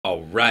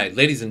Alright,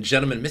 ladies and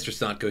gentlemen,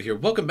 MrSotko here.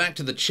 Welcome back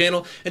to the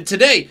channel. And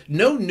today,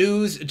 no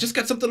news, just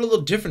got something a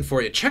little different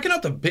for you. Checking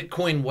out the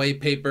Bitcoin white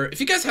paper.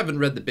 If you guys haven't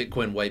read the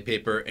Bitcoin white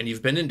paper and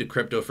you've been into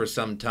crypto for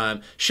some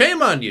time,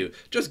 shame on you.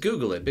 Just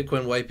Google it,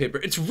 Bitcoin white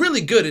paper. It's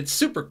really good. It's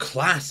super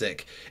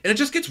classic. And it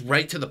just gets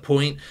right to the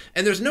point.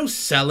 And there's no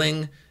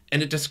selling.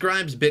 And it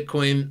describes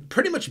Bitcoin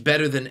pretty much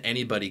better than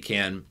anybody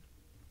can.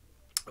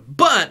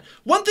 But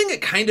one thing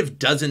it kind of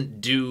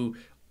doesn't do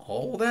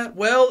all that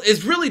well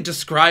is really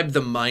describe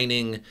the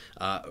mining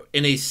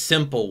in a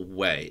simple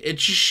way. It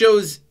just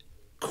shows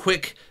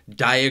quick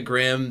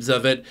diagrams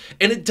of it,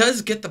 and it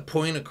does get the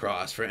point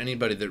across for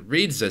anybody that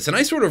reads this. And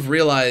I sort of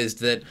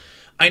realized that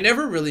I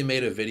never really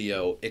made a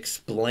video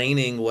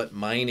explaining what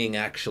mining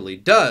actually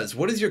does.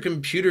 What does your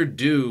computer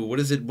do? What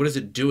is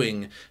it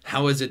doing?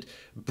 How is it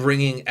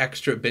bringing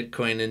extra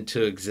Bitcoin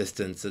into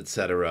existence,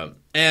 etc.?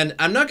 And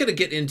I'm not going to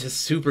get into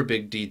super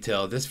big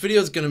detail. This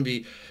video is going to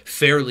be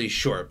fairly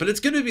short, but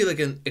it's going to be like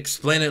an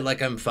explain it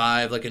like I'm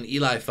five, like an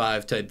Eli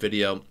 5 type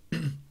video.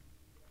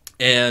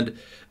 And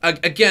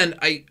again,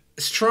 I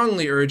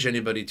strongly urge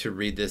anybody to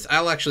read this.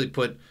 I'll actually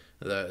put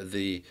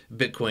the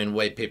Bitcoin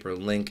white paper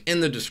link in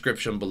the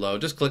description below.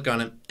 Just click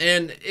on it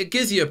and it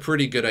gives you a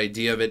pretty good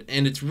idea of it.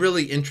 And it's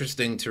really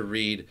interesting to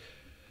read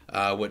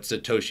what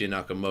Satoshi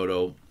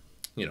Nakamoto,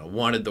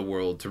 wanted the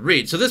world to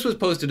read. So this was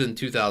posted in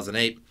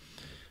 2008.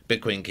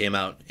 Bitcoin came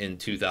out in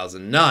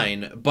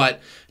 2009.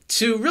 But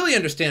to really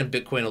understand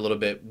Bitcoin a little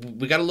bit,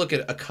 we got to look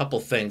at a couple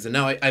things. And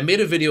now I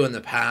made a video in the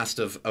past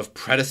of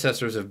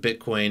predecessors of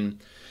Bitcoin,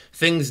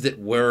 things that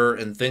were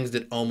and things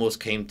that almost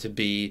came to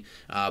be.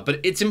 But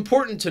it's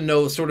important to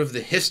know sort of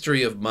the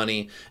history of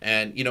money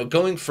and,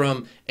 going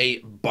from a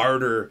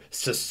barter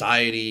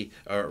society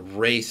or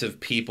race of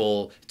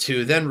people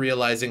to then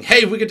realizing,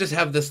 hey, we could just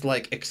have this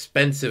like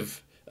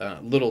expensive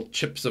little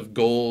chips of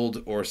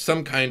gold or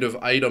some kind of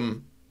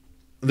item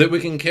that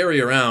we can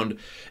carry around,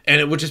 and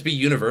it would just be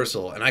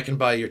universal, and I can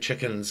buy your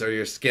chickens or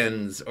your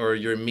skins or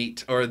your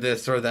meat or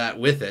this or that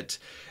with it,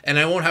 and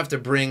I won't have to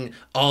bring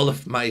all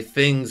of my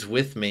things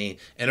with me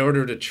in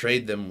order to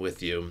trade them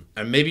with you.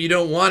 And maybe you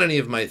don't want any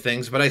of my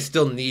things, but I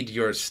still need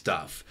your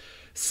stuff.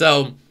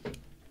 So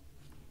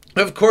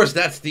of course,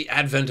 that's the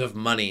advent of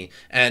money,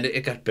 and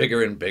it got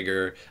bigger and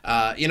bigger.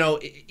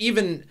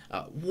 Even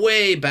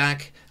way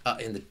back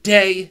in the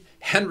day,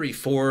 Henry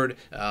Ford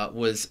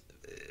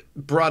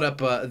brought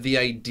up the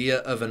idea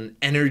of an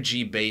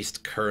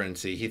energy-based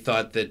currency. He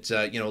thought that,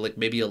 like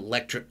maybe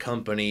electric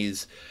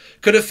companies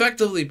could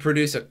effectively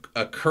produce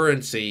a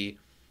currency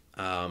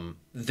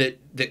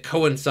that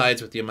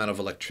coincides with the amount of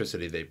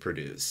electricity they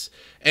produce.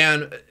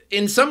 And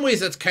in some ways,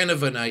 that's kind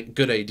of a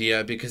good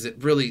idea because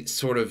it really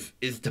sort of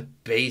is the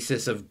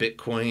basis of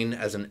Bitcoin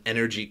as an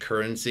energy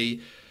currency.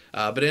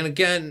 But then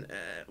again,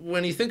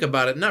 when you think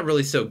about it, not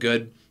really so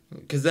good,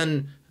 because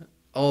then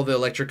all the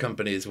electric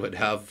companies would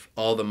have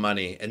all the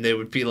money and they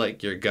would be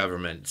like your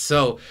government.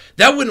 So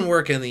that wouldn't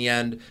work in the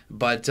end,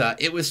 but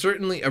it was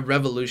certainly a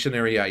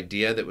revolutionary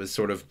idea that was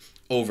sort of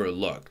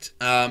overlooked.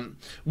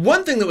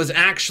 One thing that was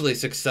actually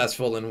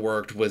successful and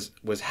worked was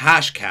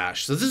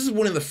Hashcash. So this is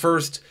one of the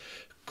first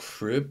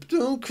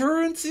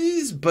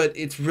cryptocurrencies, but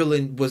it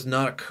really was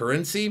not a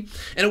currency.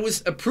 And it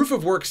was a proof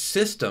of work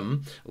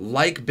system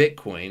like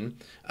Bitcoin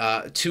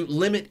to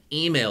limit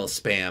email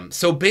spam.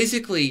 So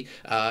basically,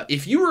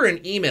 if you were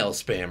an email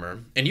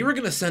spammer and you were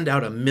going to send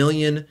out 1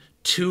 million,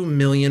 2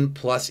 million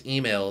plus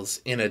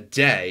emails in a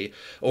day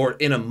or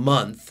in a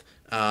month,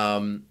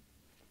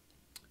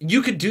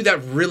 you could do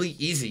that really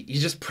easy. You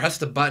just press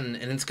the button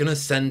and it's going to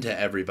send to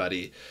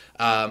everybody.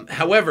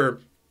 However,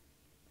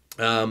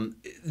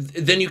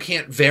 then you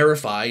can't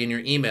verify in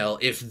your email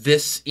if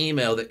this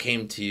email that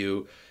came to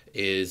you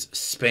is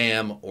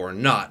spam or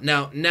not.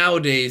 Now,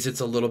 nowadays, it's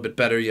a little bit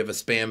better. You have a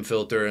spam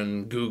filter,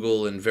 and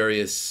Google and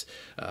various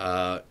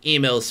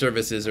email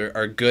services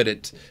are good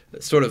at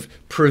sort of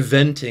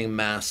preventing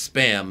mass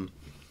spam,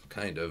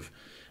 kind of.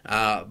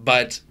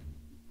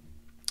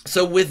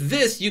 So with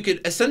this, you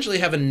could essentially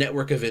have a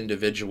network of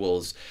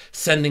individuals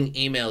sending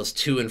emails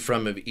to and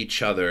from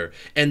each other,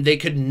 and they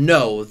could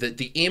know that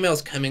the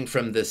emails coming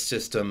from this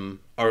system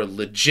are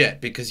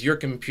legit because your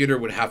computer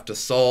would have to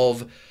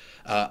solve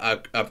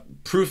a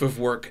proof of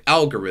work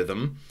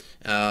algorithm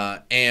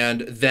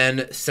and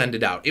then send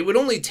it out. It would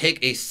only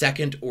take a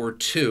second or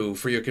two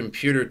for your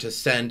computer to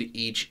send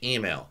each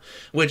email,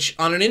 which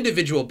on an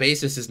individual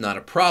basis is not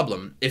a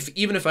problem.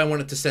 Even if I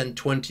wanted to send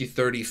 20,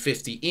 30,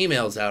 50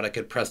 emails out, I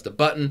could press the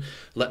button,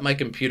 let my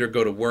computer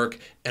go to work,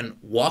 and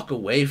walk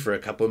away for a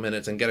couple of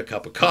minutes and get a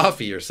cup of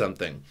coffee or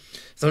something.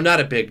 So not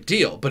a big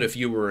deal. But if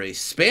you were a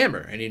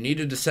spammer and you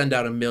needed to send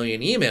out 1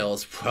 million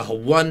emails, well,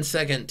 1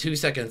 second, 2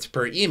 seconds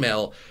per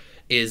email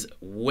is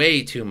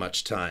way too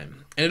much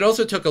time. And it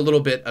also took a little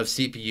bit of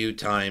CPU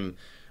time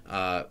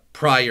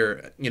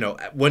prior,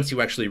 once you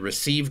actually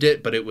received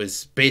it, but it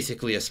was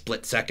basically a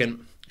split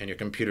second and your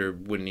computer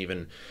wouldn't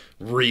even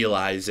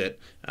realize it,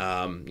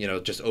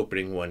 just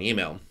opening one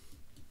email.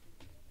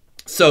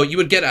 So you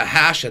would get a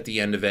hash at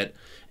the end of it,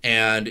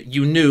 and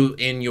you knew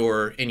in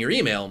your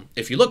email,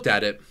 if you looked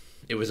at it,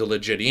 it was a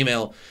legit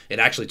email. It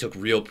actually took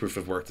real proof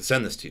of work to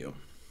send this to you.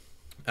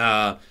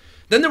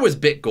 Then there was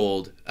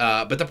BitGold,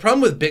 but the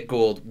problem with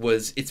BitGold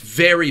was it's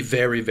very,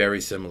 very,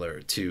 very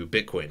similar to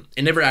Bitcoin.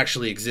 It never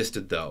actually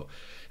existed, though.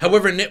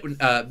 However,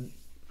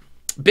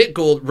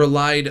 BitGold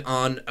relied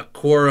on a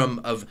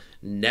quorum of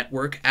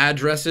network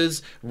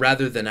addresses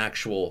rather than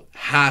actual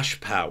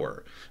hash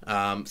power.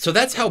 So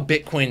that's how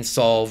Bitcoin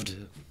solved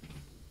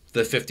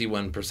the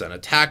 51%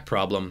 attack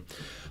problem.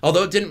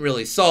 Although it didn't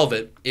really solve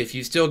it, if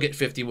you still get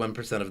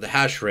 51% of the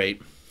hash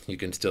rate, you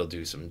can still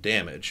do some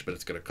damage, but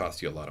it's going to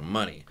cost you a lot of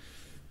money.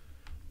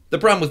 The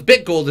problem with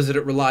BitGold is that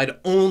it relied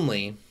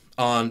only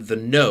on the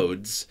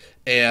nodes,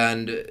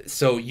 and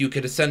so you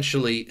could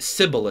essentially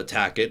Sybil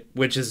attack it,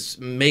 which is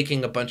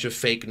making a bunch of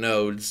fake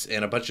nodes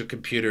and a bunch of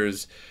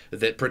computers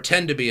that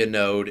pretend to be a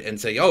node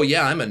and say, oh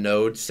yeah, I'm a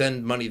node,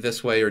 send money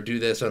this way or do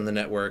this on the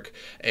network,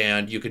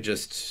 and you could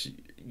just,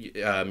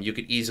 you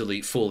could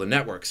easily fool the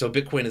network. So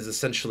Bitcoin is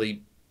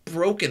essentially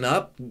broken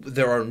up.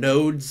 There are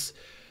nodes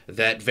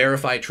that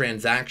verify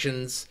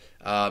transactions,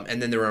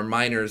 and then there are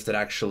miners that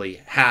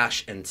actually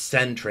hash and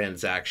send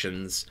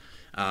transactions.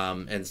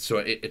 And so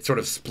it sort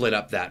of split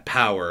up that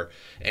power.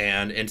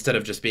 And instead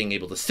of just being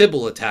able to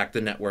Sybil attack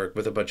the network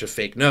with a bunch of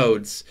fake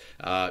nodes,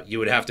 you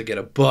would have to get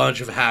a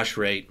bunch of hash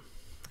rate.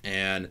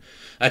 And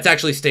that's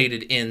actually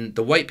stated in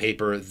the white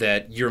paper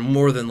that you're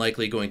more than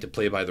likely going to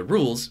play by the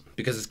rules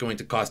because it's going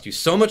to cost you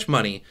so much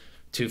money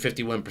to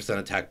 51%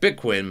 attack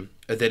Bitcoin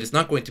that it's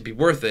not going to be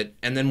worth it.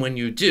 And then when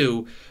you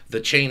do, the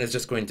chain is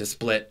just going to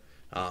split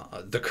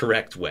the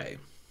correct way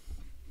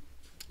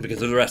because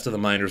the rest of the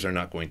miners are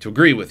not going to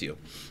agree with you.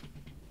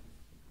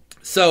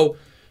 So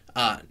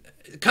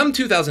come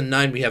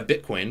 2009, we have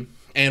Bitcoin.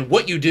 And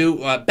what you do,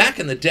 back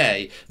in the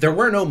day, there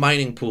were no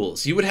mining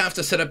pools. You would have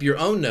to set up your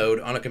own node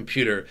on a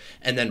computer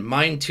and then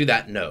mine to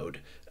that node.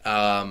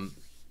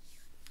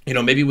 You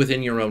know, maybe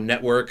within your own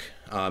network,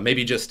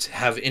 maybe just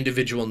have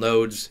individual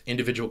nodes,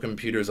 individual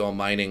computers all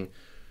mining.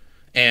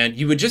 And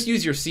you would just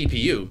use your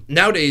CPU.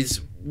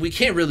 Nowadays, we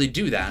can't really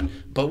do that.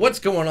 But what's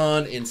going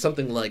on in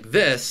something like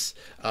this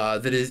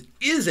that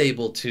is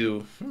able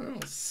to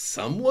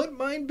somewhat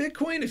mine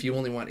Bitcoin if you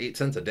only want 8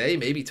 cents a day,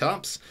 maybe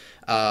tops.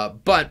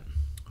 But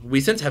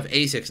we since have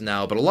ASICs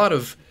now, but a lot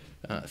of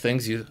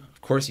things, you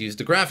of course, use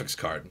the graphics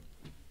card.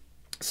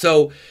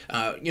 So,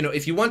 you know,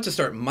 if you want to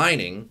start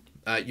mining,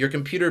 your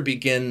computer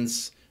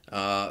begins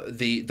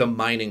the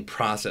mining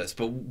process.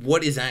 But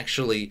what is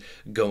actually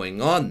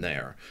going on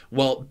there?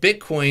 Well,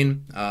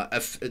 Bitcoin,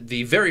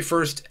 the very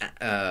first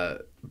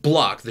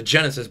block, the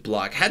Genesis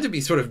block, had to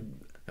be sort of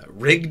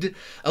rigged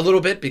a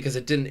little bit because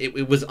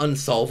it was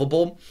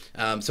unsolvable.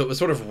 So it was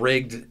sort of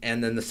rigged,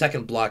 and then the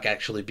second block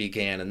actually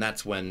began, and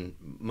that's when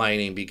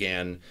mining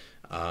began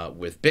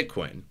with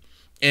Bitcoin.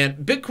 And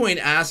Bitcoin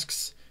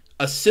asks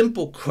a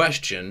simple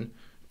question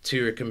to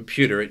your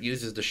computer. It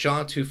uses the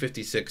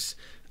SHA-256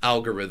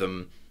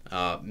 algorithm,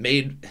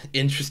 made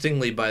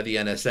interestingly by the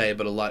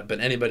NSA, but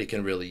anybody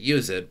can really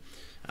use it.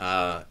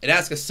 It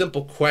asks a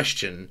simple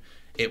question.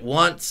 It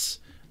wants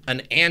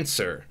an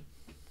answer,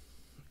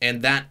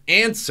 and that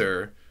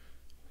answer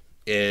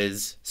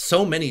is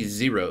so many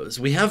zeros.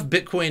 We have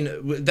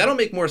Bitcoin, that'll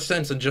make more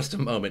sense in just a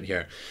moment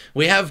here.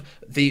 We have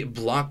the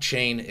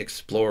Blockchain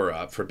Explorer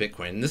up for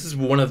Bitcoin. And this is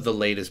one of the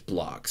latest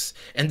blocks.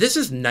 And this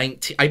is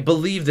 19, I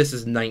believe this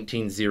is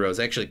 19 zeros.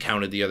 I actually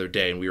counted the other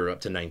day and we were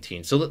up to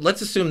 19. So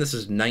let's assume this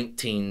is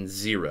 19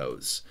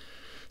 zeros.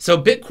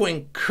 So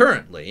Bitcoin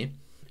currently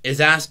is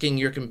asking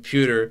your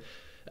computer,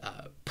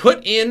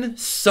 put in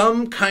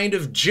some kind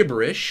of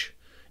gibberish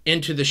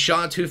into the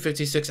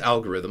SHA-256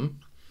 algorithm,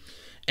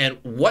 and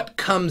what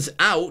comes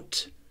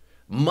out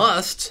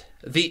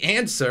the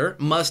answer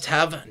must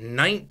have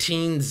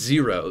 19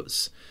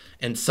 zeros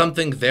and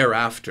something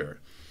thereafter.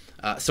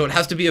 So it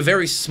has to be a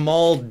very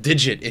small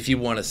digit, if you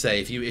want to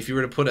say. If you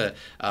were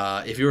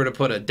to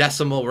put a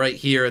decimal right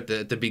here at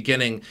the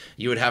beginning,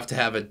 you would have to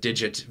have a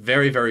digit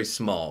very, very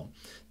small.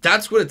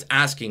 That's what it's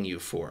asking you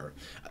for.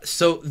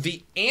 So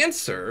the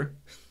answer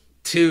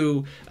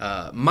to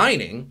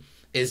mining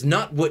is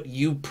not what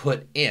you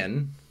put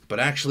in, but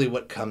actually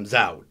what comes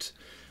out.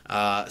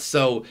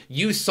 So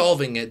you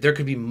solving it, there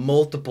could be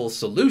multiple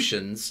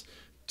solutions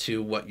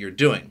to what you're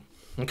doing.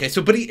 Okay,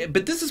 so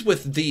but this is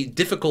with the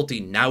difficulty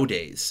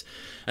nowadays.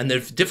 And the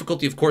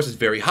difficulty, of course, is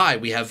very high.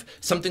 We have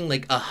something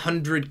like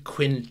 100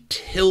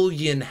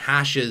 quintillion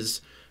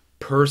hashes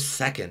per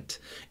second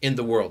in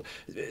the world.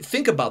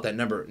 Think about that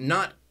number,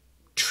 not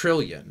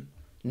trillion,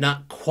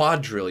 not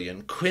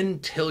quadrillion,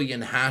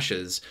 quintillion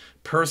hashes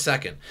per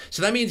second.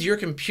 So that means your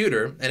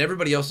computer and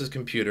everybody else's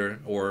computer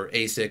or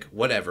ASIC,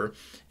 whatever,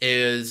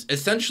 is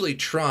essentially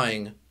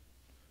trying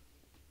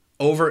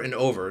over and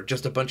over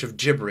just a bunch of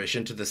gibberish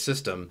into the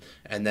system,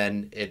 and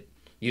then it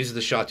uses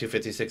the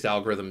SHA-256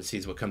 algorithm and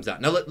sees what comes out.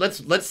 Now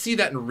let's see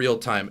that in real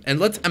time, and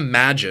let's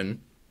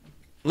imagine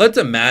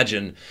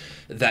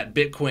that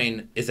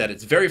Bitcoin is at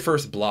its very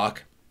first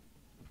block,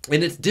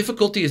 and its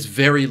difficulty is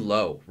very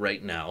low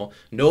right now.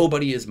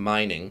 Nobody is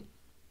mining,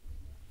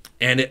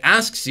 and it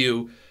asks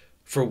you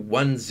for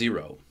 1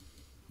 0.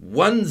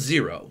 1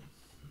 0.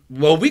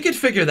 Well, we could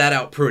figure that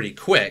out pretty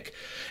quick.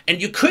 And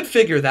you could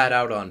figure that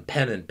out on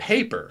pen and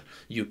paper.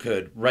 You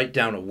could write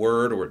down a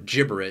word or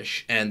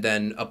gibberish and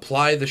then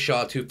apply the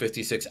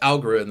SHA-256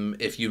 algorithm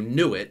if you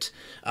knew it,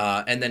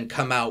 and then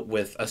come out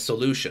with a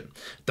solution.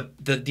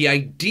 The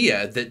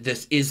idea that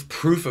this is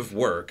proof of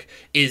work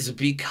is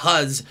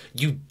because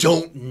you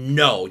don't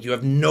know. You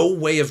have no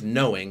way of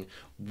knowing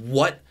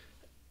what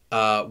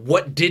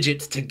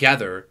digits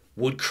together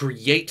would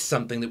create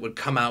something that would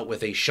come out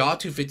with a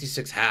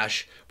SHA-256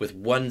 hash with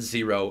 1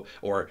 0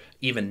 or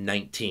even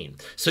 19.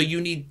 So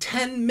you need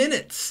 10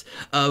 minutes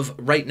of,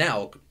 right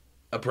now,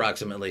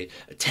 approximately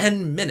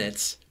 10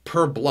 minutes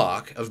per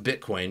block of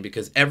Bitcoin,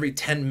 because every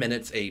 10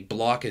 minutes a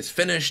block is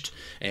finished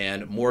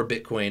and more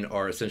Bitcoin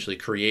are essentially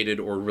created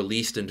or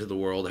released into the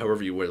world,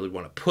 however you really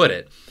want to put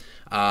it,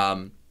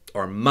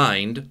 or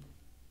mined.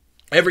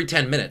 Every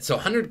 10 minutes. So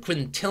 100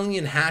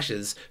 quintillion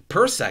hashes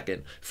per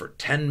second for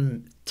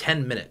 10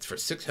 minutes, for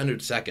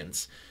 600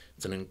 seconds.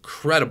 It's an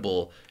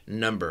incredible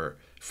number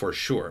for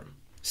sure.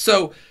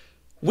 So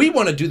we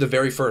want to do the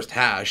very first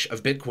hash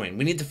of Bitcoin.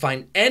 We need to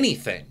find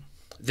anything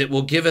that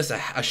will give us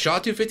a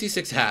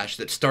SHA-256 hash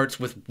that starts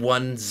with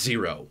 1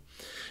 0.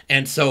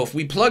 And so if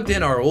we plugged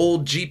in our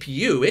old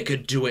GPU, it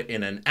could do it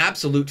in an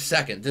absolute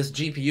second. This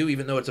GPU,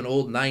 even though it's an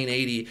old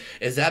 980,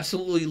 is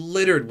absolutely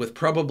littered with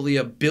probably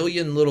a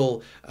million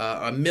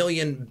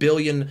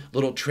billion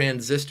little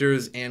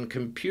transistors and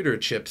computer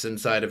chips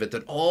inside of it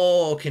that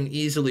all can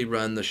easily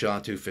run the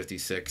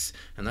SHA-256.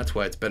 And that's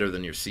why it's better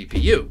than your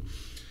CPU.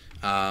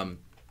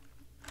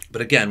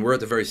 But again, we're at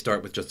the very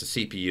start with just a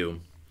CPU.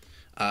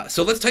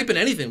 So let's type in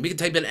anything. We can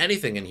type in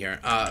anything in here.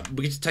 We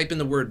can just type in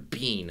the word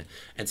bean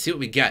and see what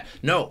we get.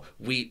 No,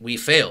 we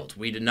failed.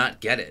 We did not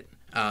get it.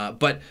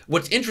 But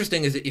what's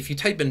interesting is that if you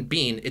type in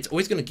bean, it's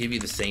always going to give you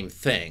the same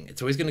thing.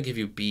 It's always going to give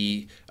you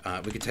B.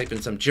 We could type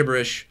in some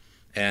gibberish.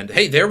 And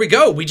hey, there we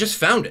go. We just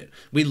found it.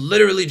 We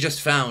literally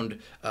just found,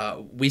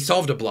 we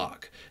solved a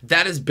block.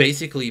 That is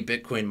basically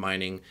Bitcoin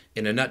mining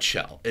in a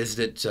nutshell, is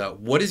that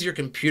what is your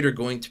computer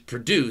going to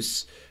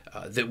produce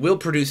that will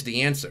produce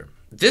the answer?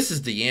 This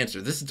is the answer.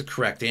 This is the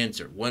correct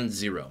answer. 1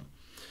 0.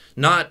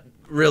 Not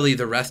really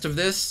the rest of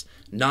this.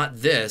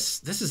 Not this.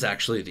 This is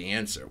actually the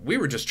answer. We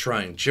were just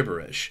trying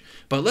gibberish.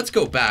 But let's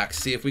go back.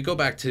 See, if we go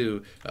back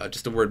to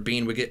just the word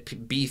bean, we get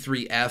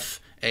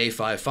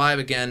B3FA55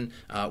 again.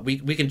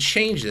 We can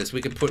change this.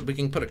 We can put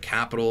a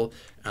capital,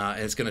 and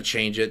it's going to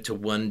change it to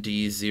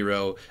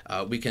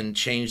 1D0. We can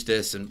change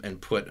this and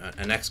put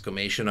an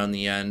exclamation on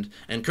the end.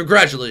 And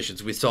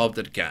congratulations, we solved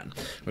it again.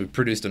 We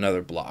produced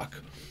another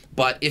block.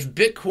 But if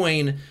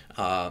Bitcoin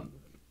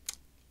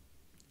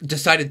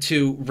decided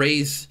to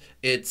raise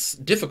its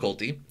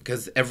difficulty,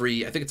 because I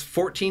think it's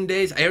 14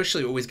 days. I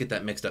actually always get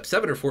that mixed up.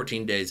 7 or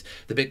 14 days,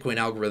 the Bitcoin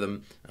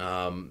algorithm,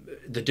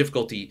 the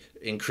difficulty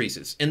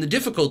increases. And the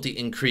difficulty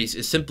increase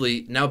is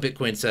simply, now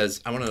Bitcoin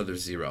says, I want another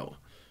 0.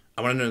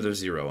 I want another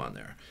 0 on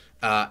there.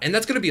 And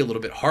that's going to be a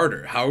little bit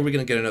harder. How are we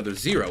going to get another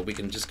 0? We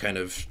can just kind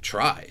of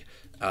try.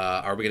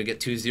 Are we going to get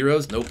 2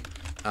 zeros? Nope.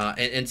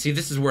 And see,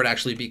 this is where it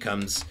actually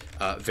becomes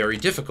very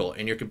difficult.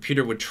 And your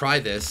computer would try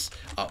this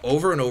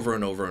over and over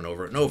and over and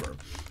over and over.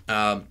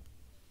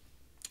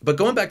 But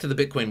going back to the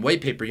Bitcoin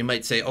white paper, you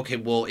might say, okay,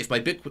 well, if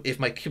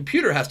my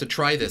computer has to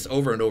try this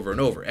over and over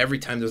and over every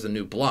time there's a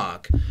new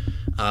block,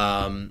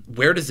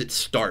 where does it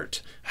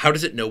start? How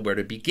does it know where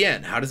to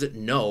begin? How does it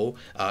know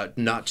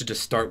not to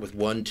just start with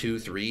 1, 2,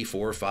 3,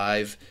 4,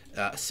 5,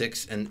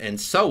 6,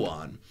 and so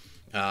on?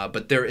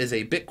 But there is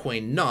a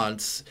Bitcoin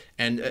nonce,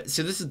 and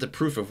so this is the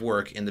proof of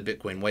work in the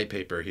Bitcoin white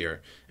paper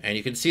here. And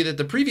you can see that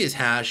the previous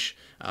hash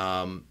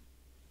follows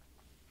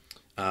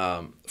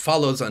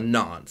a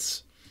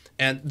nonce.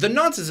 And the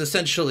nonce is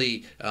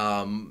essentially,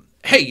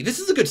 hey, this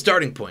is a good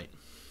starting point.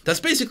 That's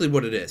basically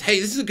what it is.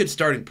 Hey, this is a good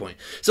starting point.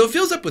 So it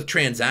fills up with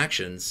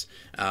transactions,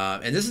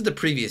 and this is the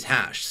previous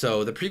hash.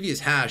 So the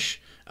previous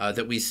hash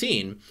that we've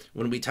seen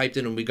when we typed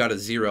in and we got a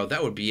 0,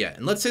 that would be it.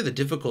 And let's say the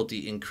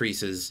difficulty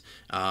increases.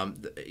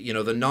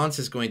 The nonce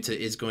is going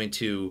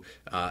to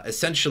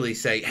essentially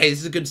say, hey, this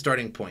is a good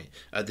starting point.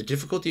 The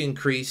difficulty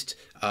increased.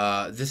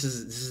 This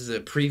is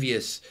a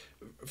previous,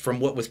 from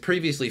what was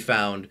previously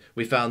found.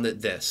 We found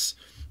that this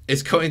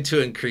is going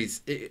to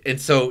increase, and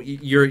so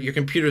your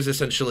computer is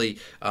essentially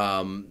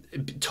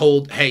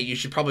told, hey, you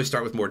should probably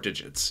start with more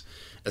digits,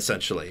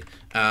 essentially.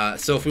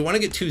 So if we want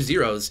to get 2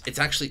 zeros, it's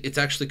actually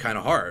kind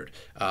of hard.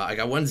 I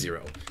got 1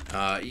 0.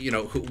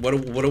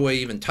 What do I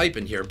even type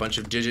in here? A bunch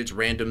of digits,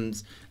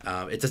 randoms.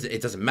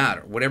 It doesn't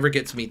matter. Whatever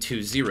gets me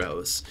 2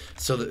 zeros.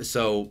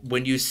 So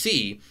when you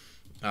see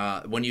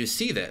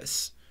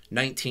this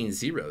 19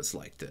 zeros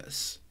like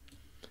this,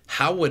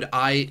 how would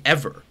I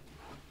ever,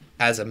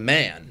 as a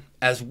man,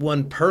 as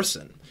one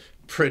person,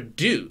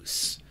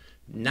 produce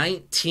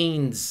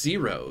 19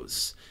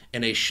 zeros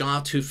in a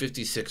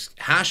SHA-256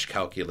 hash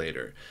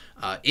calculator?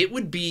 It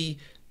would be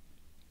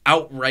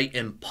outright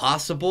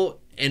impossible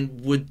and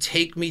would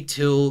take me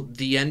till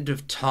the end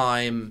of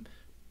time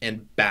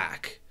and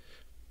back,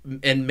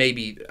 and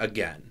maybe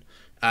again.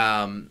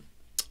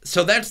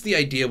 So that's the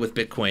idea with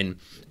Bitcoin,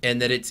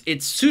 and that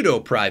it's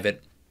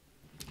pseudo-private.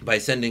 by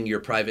sending your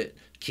private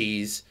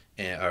keys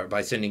or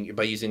by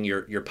using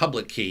your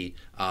public key,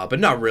 but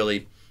not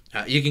really.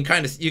 You can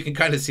kind of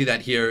see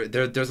that here.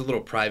 There's a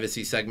little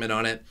privacy segment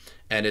on it,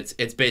 and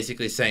it's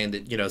basically saying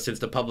that, you know, since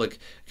the public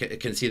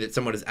can see that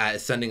someone is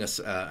sending us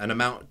an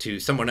amount to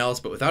someone else,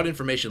 but without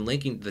information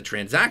linking the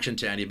transaction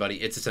to anybody,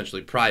 it's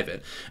essentially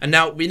private. And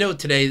now we know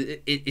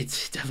today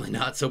it's definitely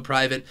not so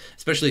private,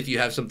 especially if you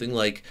have something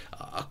like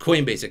a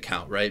Coinbase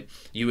account, right?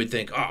 You would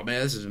think, oh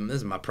man, this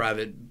is my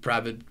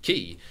private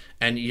key,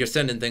 and you're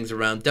sending things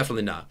around.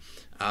 Definitely not.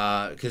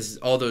 Because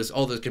all those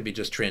can be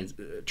just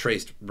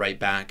traced right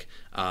back.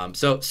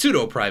 So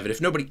pseudo-private. If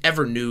nobody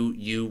ever knew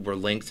you were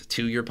linked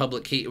to your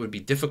public key, it would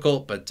be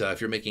difficult. But if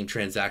you're making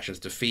transactions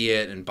to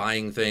fiat and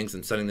buying things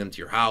and sending them to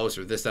your house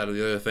or this, that, or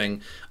the other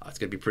thing, it's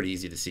going to be pretty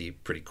easy to see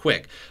pretty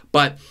quick.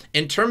 But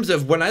in terms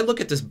of when I look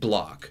at this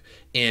block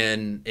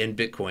in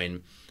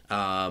Bitcoin,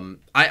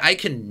 I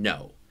can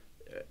know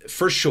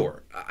for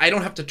sure. I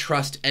don't have to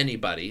trust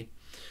anybody.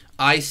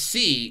 I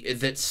see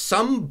that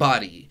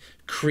somebody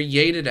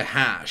created a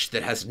hash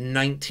that has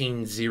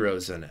 19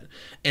 zeros in it.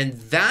 And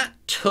that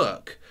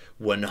took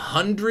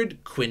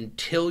 100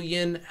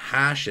 quintillion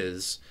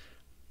hashes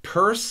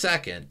per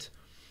second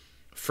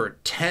for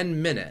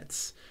 10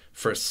 minutes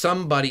for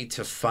somebody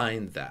to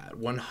find that.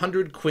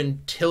 100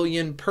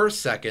 quintillion per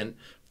second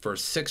for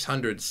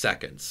 600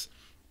 seconds.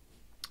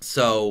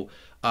 So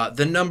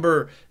the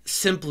number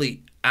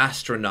simply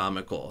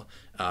astronomical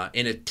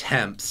in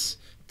attempts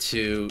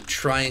to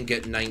try and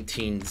get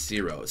 19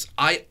 zeros.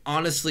 I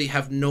honestly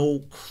have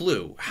no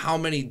clue how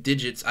many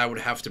digits I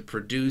would have to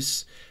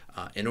produce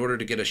in order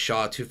to get a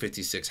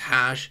SHA-256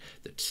 hash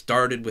that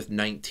started with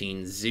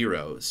 19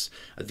 zeros.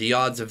 The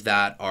odds of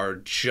that are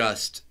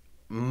just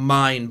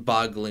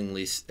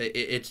mind-bogglingly,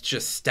 it's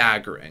just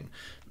staggering.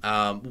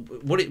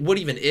 What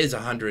even is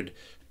 100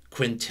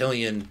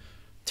 quintillion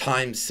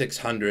times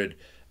 600?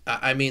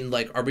 I mean,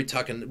 like, we're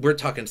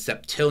talking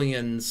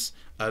septillions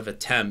of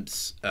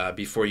attempts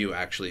before you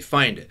actually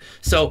find it.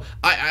 So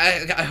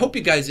I hope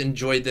you guys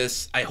enjoyed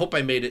this. I hope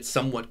I made it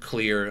somewhat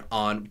clear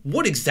on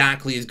what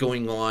exactly is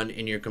going on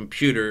in your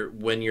computer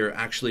when you're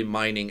actually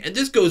mining. And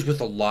this goes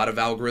with a lot of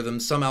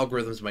algorithms. Some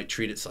algorithms might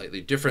treat it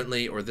slightly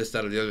differently, or this,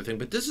 that, or the other thing,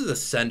 but this is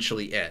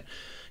essentially it.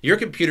 Your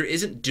computer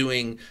isn't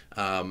doing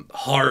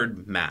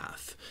hard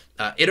math.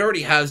 It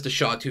already has the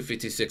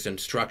SHA-256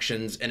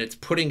 instructions, and it's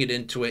putting it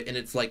into it, and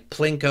it's like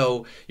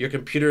Plinko. Your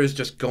computer is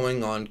just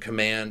going on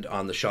command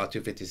on the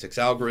SHA-256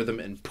 algorithm,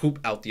 and poop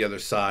out the other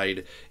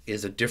side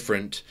is a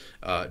different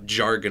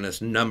jargonous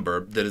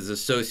number that is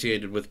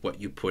associated with what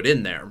you put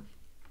in there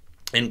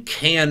and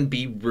can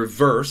be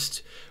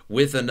reversed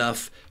with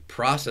enough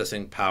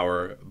processing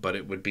power, but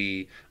it would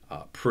be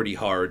pretty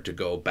hard to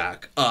go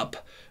back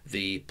up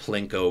the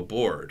Plinko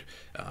board,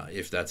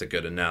 if that's a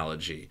good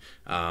analogy.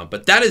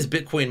 But that is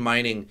Bitcoin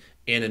mining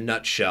in a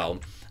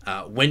nutshell.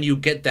 When you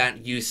get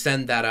that, you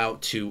send that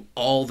out to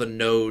all the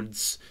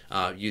nodes.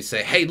 You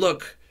say, hey,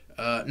 look,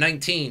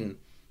 19,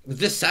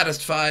 this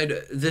satisfied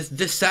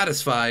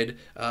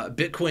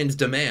Bitcoin's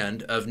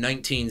demand of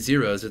 19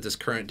 zeros at this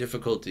current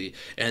difficulty.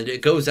 And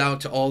it goes out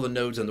to all the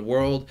nodes in the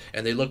world,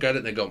 and they look at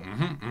it and they go,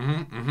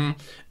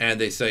 and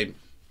they say,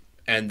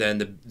 and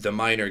then the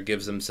miner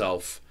gives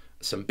himself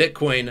some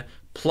Bitcoin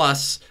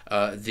plus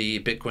the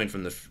Bitcoin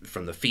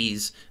from the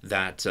fees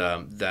that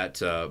in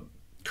that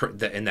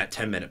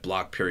 10-minute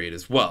block period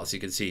as well. So you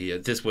can see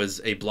this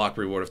was a block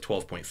reward of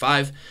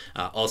 12.5.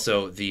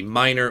 Also, the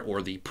miner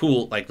or the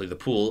pool, likely the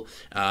pool,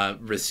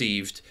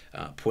 received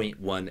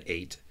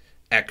 0.18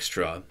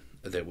 extra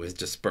that was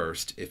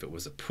dispersed if it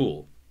was a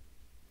pool.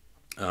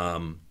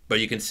 But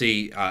you can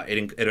see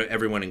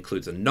everyone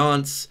includes a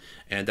nonce,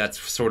 and that's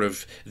sort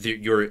of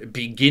your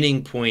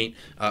beginning point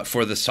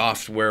for the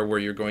software where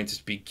you're going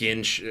to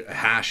begin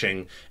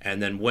hashing.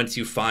 And then once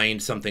you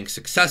find something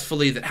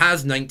successfully that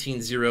has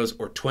 19 zeros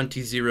or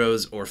 20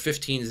 zeros or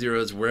 15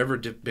 zeros, wherever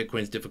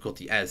Bitcoin's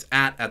difficulty is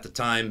at the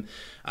time,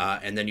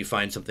 and then you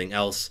find something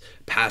else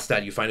past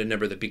that, you find a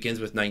number that begins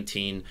with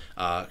 19,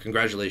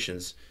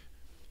 congratulations.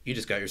 You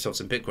just got yourself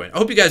some Bitcoin. I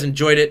hope you guys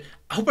enjoyed it.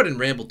 I hope I didn't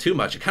ramble too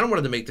much. I kind of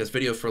wanted to make this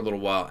video for a little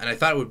while, and I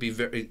thought it would be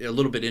a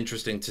little bit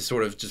interesting to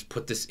sort of just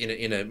put this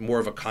in a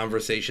more of a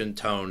conversation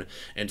tone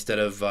instead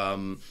of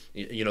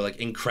you know, like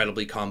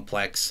incredibly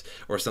complex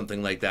or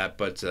something like that.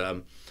 But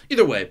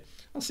either way,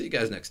 I'll see you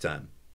guys next time.